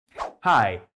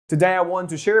Hi, today I want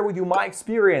to share with you my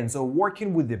experience of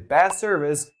working with the best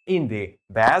service in the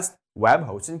best web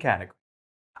hosting category.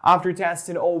 After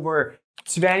testing over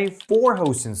 24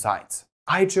 hosting sites,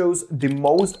 I chose the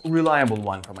most reliable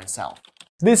one for myself.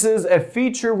 This is a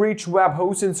feature-rich web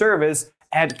hosting service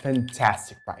at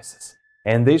fantastic prices.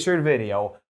 In this short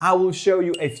video, I will show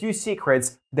you a few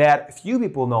secrets that few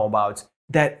people know about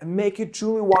that make it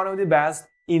truly one of the best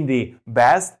in the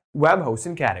best web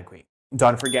hosting category.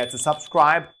 Don't forget to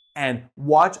subscribe and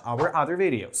watch our other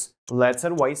videos. Let's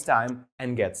not waste time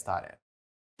and get started.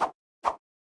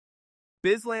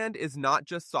 BizLand is not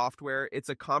just software, it's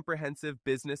a comprehensive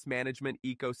business management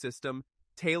ecosystem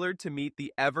tailored to meet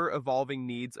the ever-evolving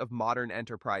needs of modern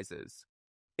enterprises.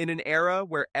 In an era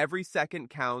where every second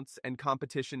counts and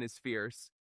competition is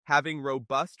fierce, having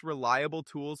robust, reliable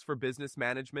tools for business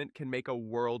management can make a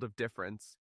world of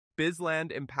difference.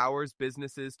 BizLand empowers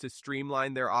businesses to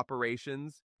streamline their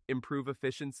operations, improve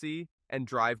efficiency, and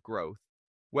drive growth.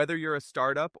 Whether you're a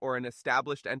startup or an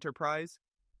established enterprise,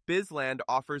 BizLand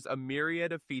offers a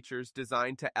myriad of features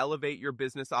designed to elevate your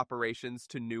business operations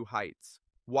to new heights.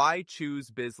 Why choose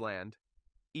BizLand?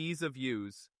 Ease of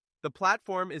use. The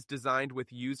platform is designed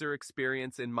with user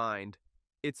experience in mind.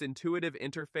 Its intuitive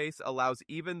interface allows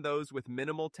even those with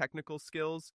minimal technical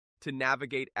skills to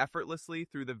navigate effortlessly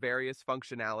through the various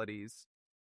functionalities.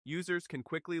 Users can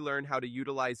quickly learn how to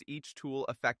utilize each tool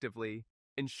effectively,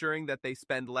 ensuring that they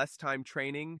spend less time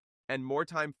training and more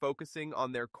time focusing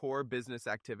on their core business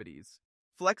activities.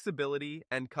 Flexibility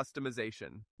and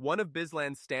customization. One of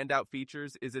BizLand's standout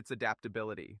features is its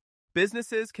adaptability.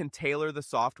 Businesses can tailor the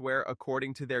software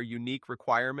according to their unique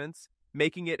requirements,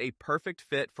 making it a perfect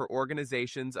fit for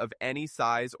organizations of any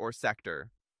size or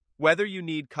sector. Whether you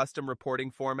need custom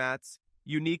reporting formats,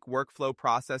 unique workflow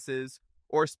processes,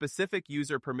 or specific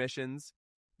user permissions,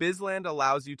 BizLand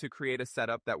allows you to create a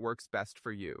setup that works best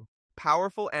for you.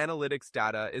 Powerful analytics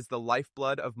data is the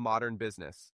lifeblood of modern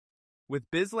business. With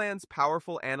BizLand's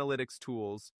powerful analytics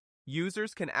tools,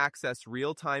 users can access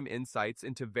real-time insights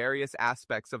into various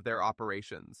aspects of their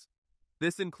operations.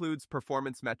 This includes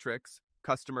performance metrics,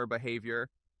 customer behavior,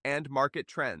 and market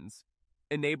trends,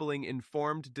 enabling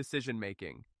informed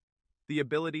decision-making. The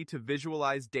ability to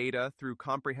visualize data through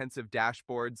comprehensive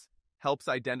dashboards helps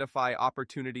identify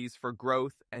opportunities for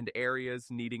growth and areas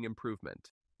needing improvement.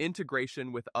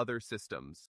 Integration with other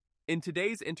systems. In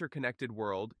today's interconnected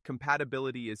world,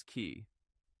 compatibility is key.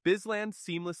 BizLand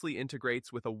seamlessly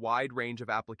integrates with a wide range of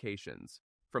applications,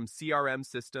 from CRM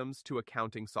systems to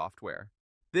accounting software.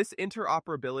 This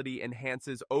interoperability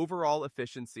enhances overall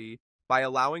efficiency by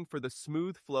allowing for the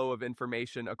smooth flow of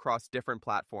information across different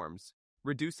platforms,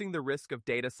 reducing the risk of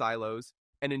data silos,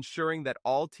 and ensuring that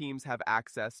all teams have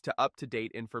access to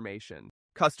up-to-date information.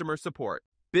 Customer support.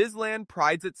 BizLand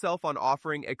prides itself on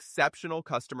offering exceptional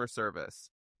customer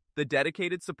service. The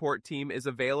dedicated support team is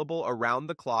available around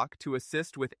the clock to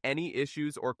assist with any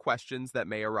issues or questions that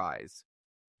may arise.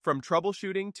 From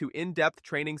troubleshooting to in-depth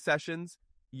training sessions,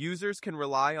 users can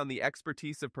rely on the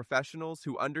expertise of professionals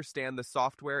who understand the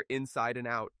software inside and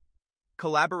out.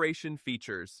 Collaboration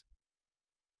features.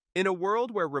 In a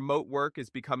world where remote work is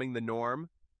becoming the norm,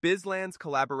 BizLand's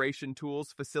collaboration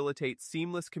tools facilitate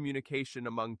seamless communication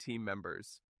among team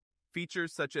members.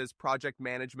 Features such as project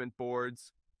management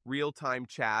boards, real-time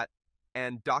chat,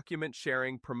 and document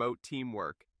sharing promote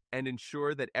teamwork and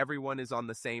ensure that everyone is on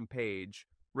the same page,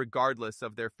 regardless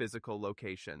of their physical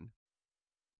location.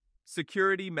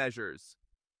 Security measures.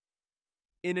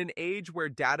 In an age where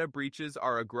data breaches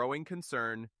are a growing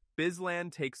concern,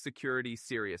 BizLand takes security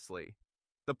seriously.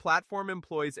 The platform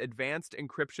employs advanced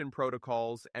encryption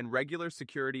protocols and regular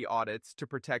security audits to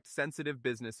protect sensitive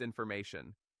business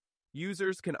information.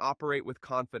 Users can operate with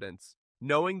confidence,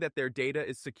 knowing that their data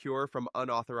is secure from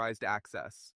unauthorized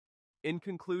access. In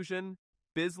conclusion,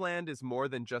 BizLand is more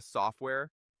than just software.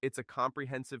 It's a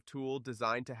comprehensive tool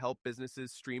designed to help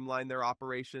businesses streamline their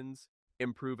operations,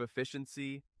 improve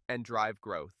efficiency, and drive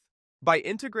growth. By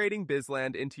integrating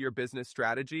BizLand into your business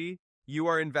strategy, you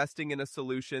are investing in a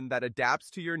solution that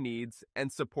adapts to your needs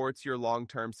and supports your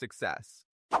long-term success.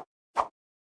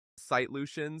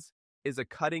 Sitelutions is a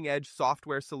cutting-edge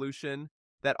software solution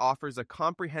that offers a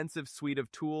comprehensive suite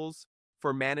of tools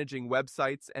for managing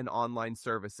websites and online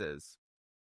services.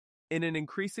 In an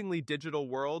increasingly digital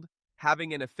world,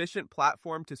 having an efficient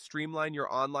platform to streamline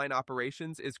your online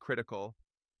operations is critical.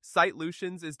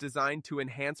 Sitelutions is designed to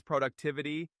enhance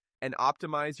productivity and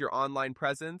optimize your online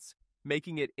presence,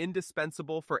 making it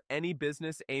indispensable for any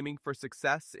business aiming for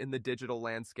success in the digital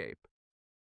landscape.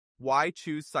 Why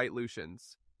choose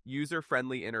Sitelutions?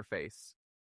 User-friendly interface.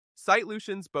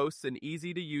 Sitelutions boasts an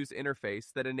easy-to-use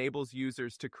interface that enables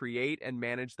users to create and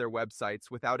manage their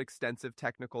websites without extensive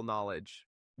technical knowledge.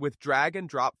 With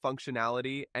drag-and-drop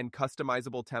functionality and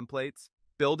customizable templates,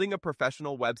 building a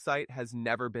professional website has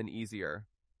never been easier.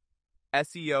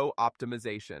 SEO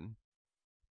optimization.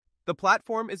 The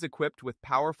platform is equipped with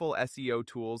powerful SEO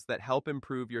tools that help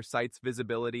improve your site's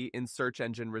visibility in search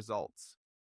engine results.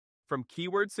 From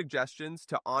keyword suggestions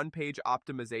to on-page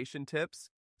optimization tips,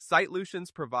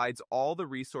 Sitelutions provides all the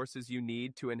resources you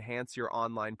need to enhance your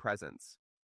online presence.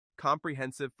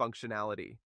 Comprehensive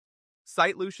functionality.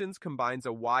 Sitelutions combines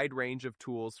a wide range of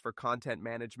tools for content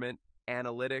management,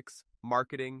 analytics,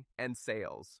 marketing, and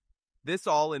sales. This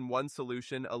all-in-one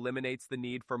solution eliminates the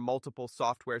need for multiple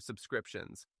software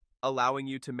subscriptions, allowing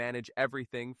you to manage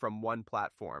everything from one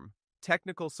platform.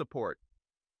 Technical support.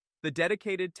 The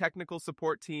dedicated technical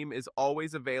support team is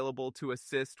always available to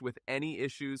assist with any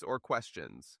issues or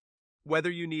questions. Whether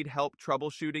you need help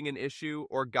troubleshooting an issue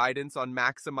or guidance on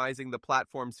maximizing the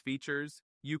platform's features,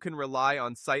 you can rely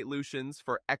on Sitelutions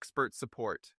for expert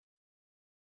support.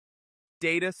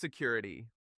 Data security.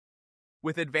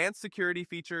 With advanced security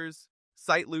features,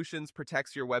 Sitelutions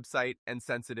protects your website and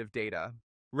sensitive data.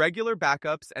 Regular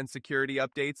backups and security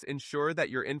updates ensure that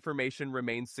your information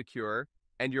remains secure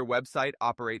and your website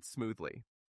operates smoothly.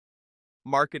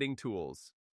 Marketing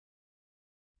tools.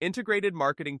 Integrated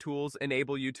marketing tools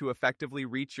enable you to effectively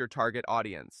reach your target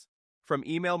audience. From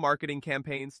email marketing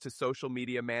campaigns to social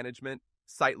media management,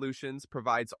 Sitelutions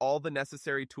provides all the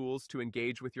necessary tools to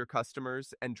engage with your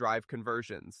customers and drive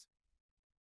conversions.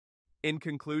 In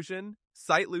conclusion,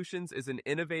 Sitelutions is an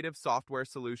innovative software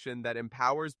solution that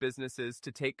empowers businesses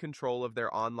to take control of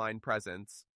their online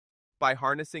presence. By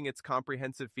harnessing its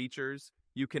comprehensive features,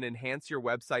 you can enhance your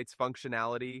website's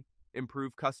functionality,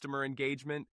 improve customer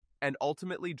engagement, and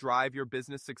ultimately drive your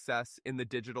business success in the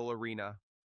digital arena.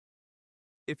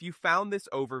 If you found this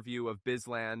overview of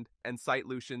BizLand and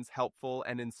Sitelutions helpful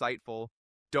and insightful,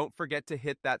 don't forget to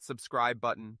hit that subscribe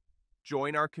button.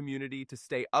 Join our community to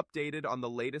stay updated on the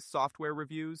latest software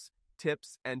reviews,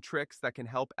 tips, and tricks that can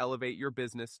help elevate your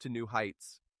business to new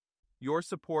heights. Your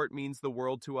support means the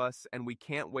world to us, and we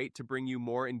can't wait to bring you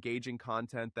more engaging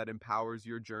content that empowers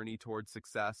your journey towards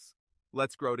success.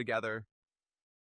 Let's grow together.